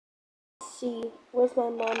See, where's my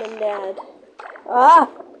mom and dad? Ah!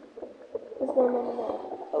 Where's my mom and dad?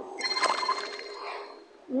 Oh.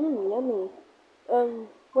 Yummy.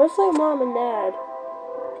 Where's my mom and dad?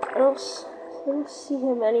 I don't see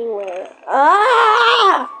him anywhere.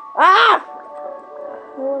 Ah! Ah!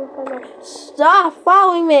 I want to find my... Stop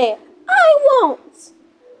following me! I won't!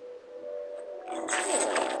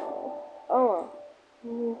 Oh.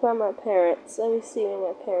 Let me find my parents. Let me see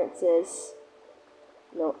where my parents is.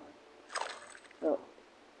 No. No.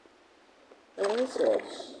 What is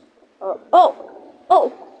this? Oh!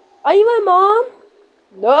 Oh! Are you my mom?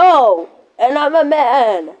 No! And I'm a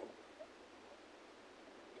man!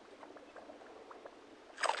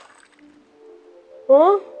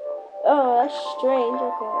 Huh? Oh, that's strange.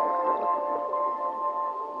 Okay.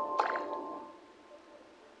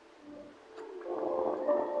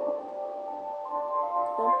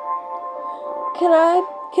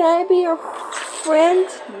 Can I be your friend?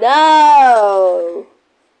 No!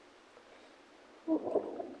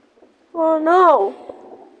 Oh no!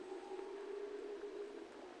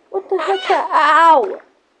 What the heck? Ow!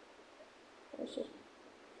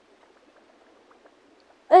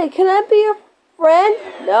 Hey, can I be your friend?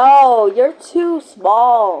 No, you're too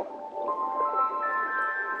small.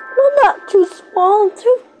 I'm not too small, I'm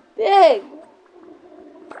too big.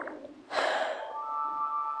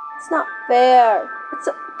 It's not fair.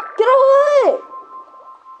 Get away!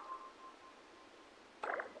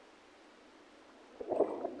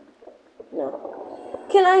 No.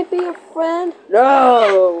 Can I be your friend?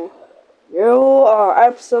 No! You are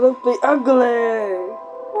absolutely ugly!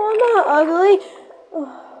 I'm not ugly.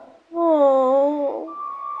 Oh.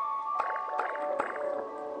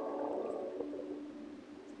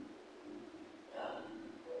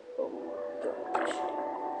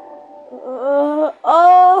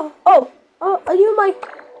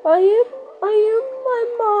 Are you my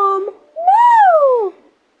mom? No!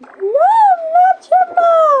 No, I'm not your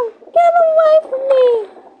mom! Get away from me!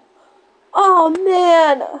 Oh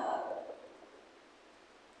man!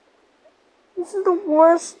 This is the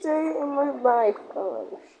worst day in my life.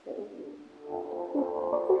 Oh,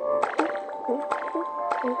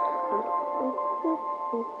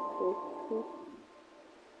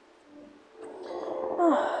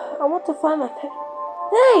 I'm I want to find my pet.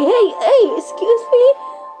 Hey, excuse me?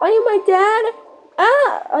 Are you my dad?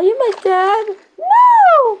 Are you my dad?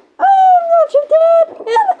 No! I am not your dad!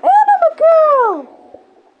 And I'm a girl!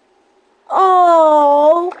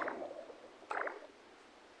 Oh!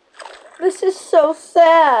 This is so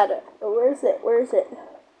sad. Oh, where is it?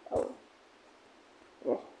 Oh.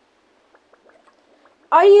 Yeah.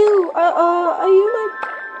 Are you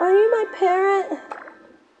my parent?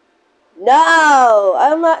 No!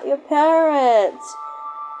 I'm not your parents!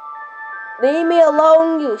 Leave me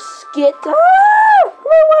alone, you skit. Ah! I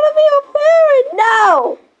want to be your parent!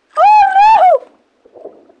 No! Oh no!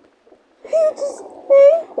 You just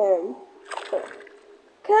hate him.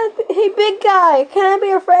 Hey big guy, can I be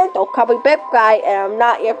your friend? Don't call me big guy, and I'm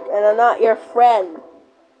not your friend.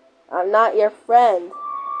 I'm not your friend.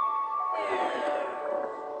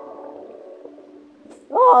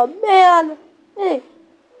 Oh man! Hey,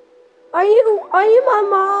 are you my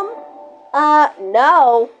mom?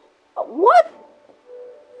 No. What?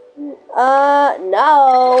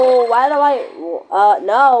 No. Why do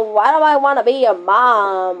I want to be your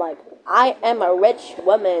mom? Like, I am a rich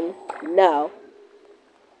woman. No.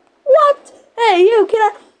 What? Hey, you,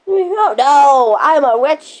 oh, no, I'm a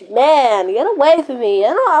rich man. Get away from me.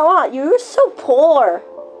 I don't want you. You're so poor.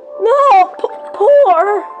 No,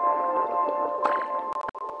 poor.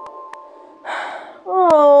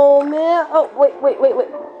 Oh, man. Oh, wait.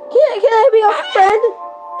 Can I be a friend?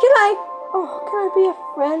 Can I be a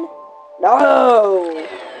friend? No.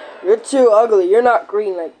 You're too ugly. You're not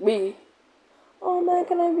green like me. Oh, man,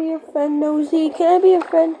 can I be your friend, Nosy? Can I be your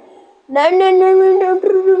friend? No.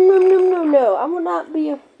 I will not be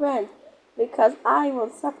your friend because I will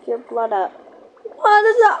suck your blood up. What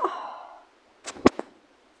is that?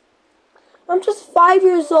 I'm just 5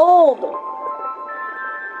 years old.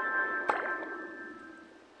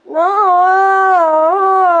 No.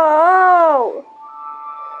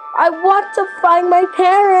 I want to find my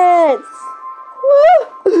parents.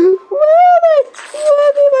 You want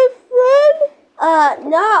to be my friend?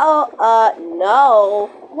 No.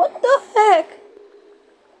 What the heck?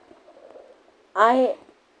 I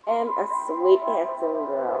am a sweet, handsome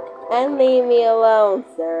girl. And leave me alone,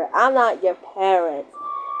 sir. I'm not your parent.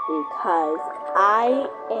 Because I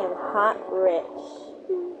am hot rich.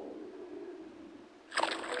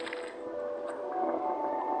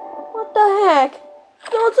 What the heck?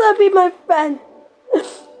 Don't let me be my friend.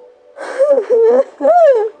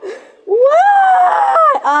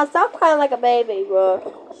 like a baby, bro.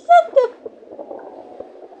 Shut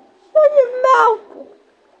your mouth.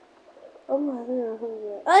 Oh my god.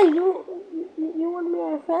 Hey, you want to be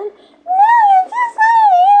my friend? No, you're just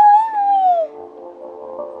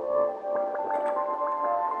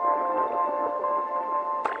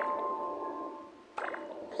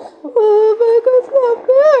oh my god, stop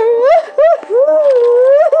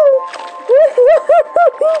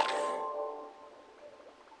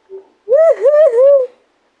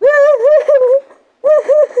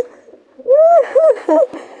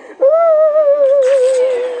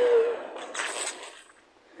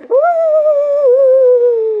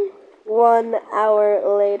One hour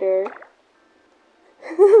later.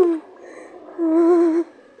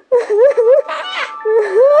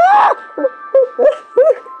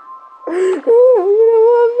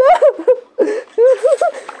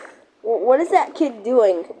 What is that kid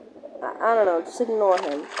doing? I don't know, just ignore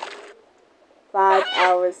him. 5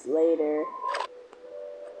 hours later.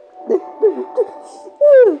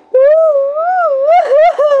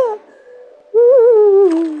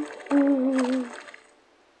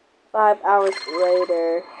 5 hours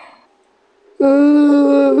later.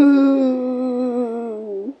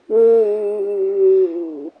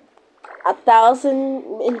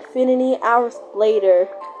 1,000 infinity hours later.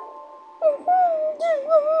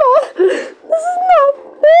 This is not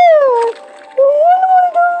fair. What am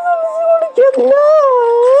I doing to get now?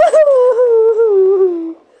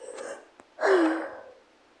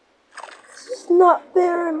 This is not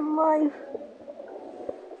fair in life.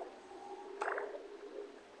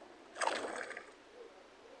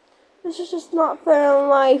 This is just not fair in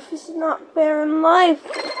life. This is not fair in life.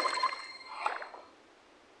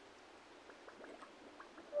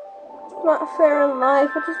 It's not fair in life.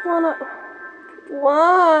 I just wanna.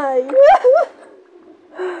 Why?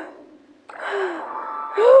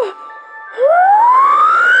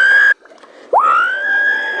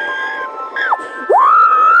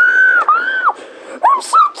 I'm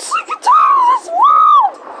so sick and tired of this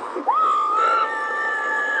world.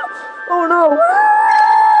 Oh no.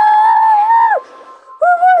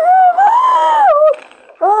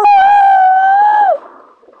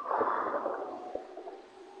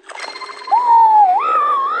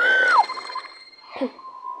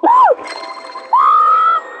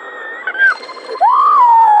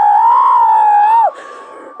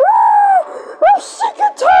 I'm sick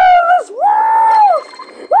and tired of this world!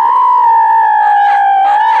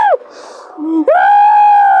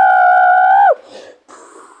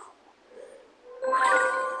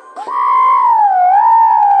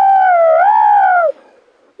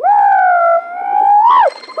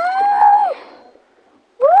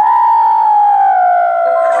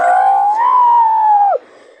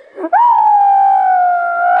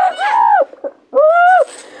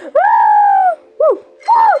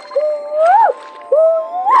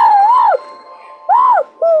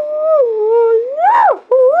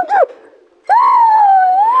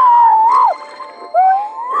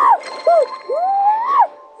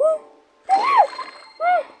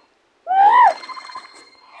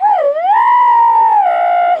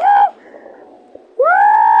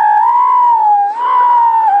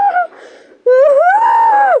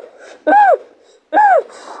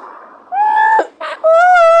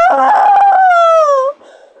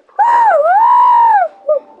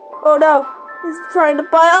 Oh no, he's trying to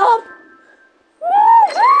buy up.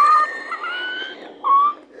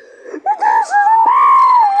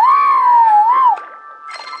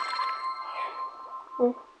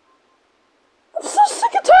 I'm so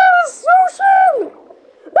sick and tired of this ocean.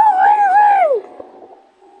 I'm leaving.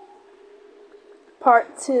 Part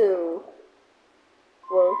 2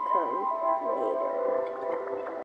 will come.